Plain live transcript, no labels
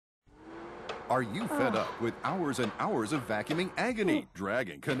Are you fed up with hours and hours of vacuuming agony,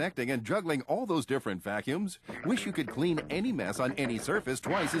 dragging, connecting, and juggling all those different vacuums? Wish you could clean any mess on any surface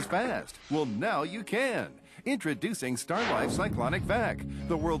twice as fast? Well, now you can. Introducing Starlyf Cyclonic Vac,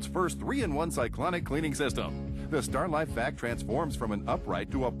 the world's first 3-in-1 cyclonic cleaning system. The Starlyf Vac transforms from an upright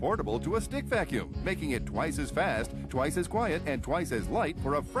to a portable to a stick vacuum, making it twice as fast, twice as quiet, and twice as light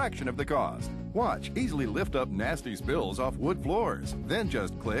for a fraction of the cost. Watch easily lift up nasty spills off wood floors. Then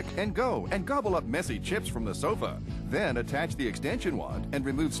just click and go and gobble up messy chips from the sofa. Then attach the extension wand and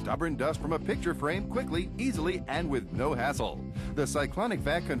remove stubborn dust from a picture frame quickly, easily, and with no hassle. The Cyclonic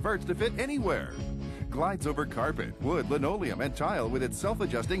Vac converts to fit anywhere. Glides over carpet, wood, linoleum, and tile with its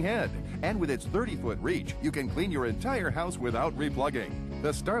self-adjusting head. And with its 30-foot reach, you can clean your entire house without replugging. The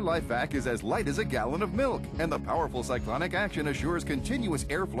Starlyf Vac is as light as a gallon of milk, and the powerful cyclonic action assures continuous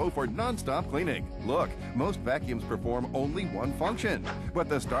airflow for non-stop cleaning. Look, most vacuums perform only one function, but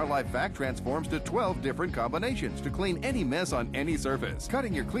the Starlyf Vac transforms to 12 different combinations to clean any mess on any surface,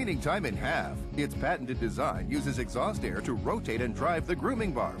 cutting your cleaning time in half. Its patented design uses exhaust air to rotate and drive the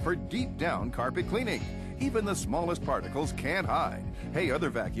grooming bar for deep down carpet cleaning. Even the smallest particles can't hide. Hey,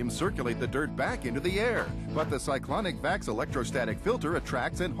 other vacuums circulate the dirt back into the air, but the Cyclonic Vac's electrostatic filter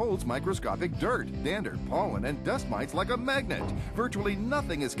attracts and holds microscopic dirt, dander, pollen, and dust mites like a magnet. Virtually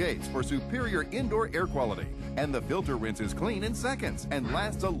nothing escapes for superior indoor air quality, and the filter rinses clean in seconds and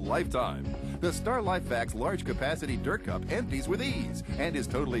lasts a lifetime. The Starlyf Vac's large capacity dirt cup empties with ease and is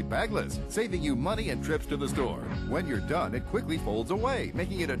totally bagless, saving you money and trips to the store. When you're done, it quickly folds away,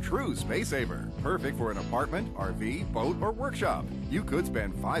 making it a true space saver. Perfect for an apartment, RV, boat, or workshop. You could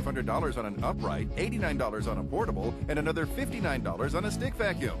spend $500 on an upright, $89 on a portable, and another $59 on a stick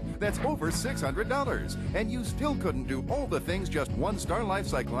vacuum. That's over $600. And you still couldn't do all the things just one Starlyf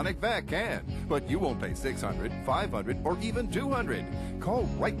Cyclonic Vac can. But you won't pay $600, $500, or even $200. Call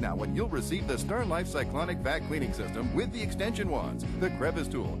right now and you'll receive the Starlyf Cyclonic Vac cleaning system with the extension wands, the crevice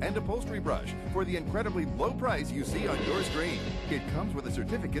tool, and upholstery brush for the incredibly low price you see on your screen. It comes with a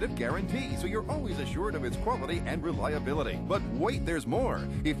certificate of guarantee, so you're always assured of its quality and reliability. But wait, there's more.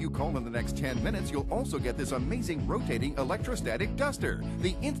 If you call in the next 10 minutes, you'll also get this amazing rotating electrostatic duster,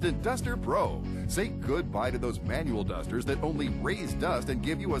 the Instant Duster Pro. Say goodbye to those manual dusters that only raise dust and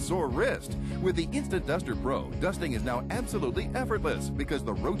give you a sore wrist. With the Instant Duster Pro, dusting is now absolutely effortless because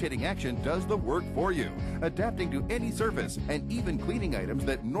the rotating action does the work for you, adapting to any surface and even cleaning items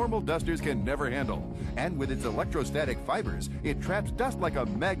that normal dusters can never handle. And with its electrostatic fibers, it traps dust like a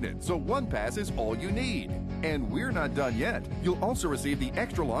magnet, so one pass is all you need. And we're not done yet. You'll also receive the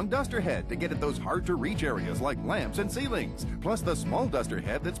extra long duster head to get at those hard to reach areas like lamps and ceilings, plus the small duster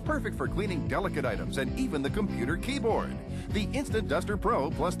head that's perfect for cleaning delicate items and even the computer keyboard. The Instant Duster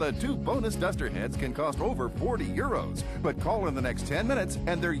Pro plus the 2 bonus duster heads can cost over €40, but call in the next 10 minutes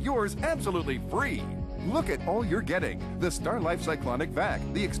and they're yours absolutely free. Look at all you're getting: the Starlyf Cyclonic Vac,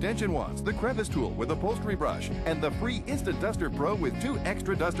 the extension wands, the crevice tool with upholstery brush, and the free Instant Duster Pro with 2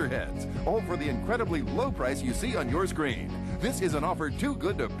 extra duster heads, all for the incredibly low price you see on your screen. This is an offer too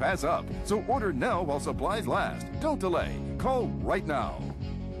good to pass up, so order now while supplies last. Don't delay. Call right now.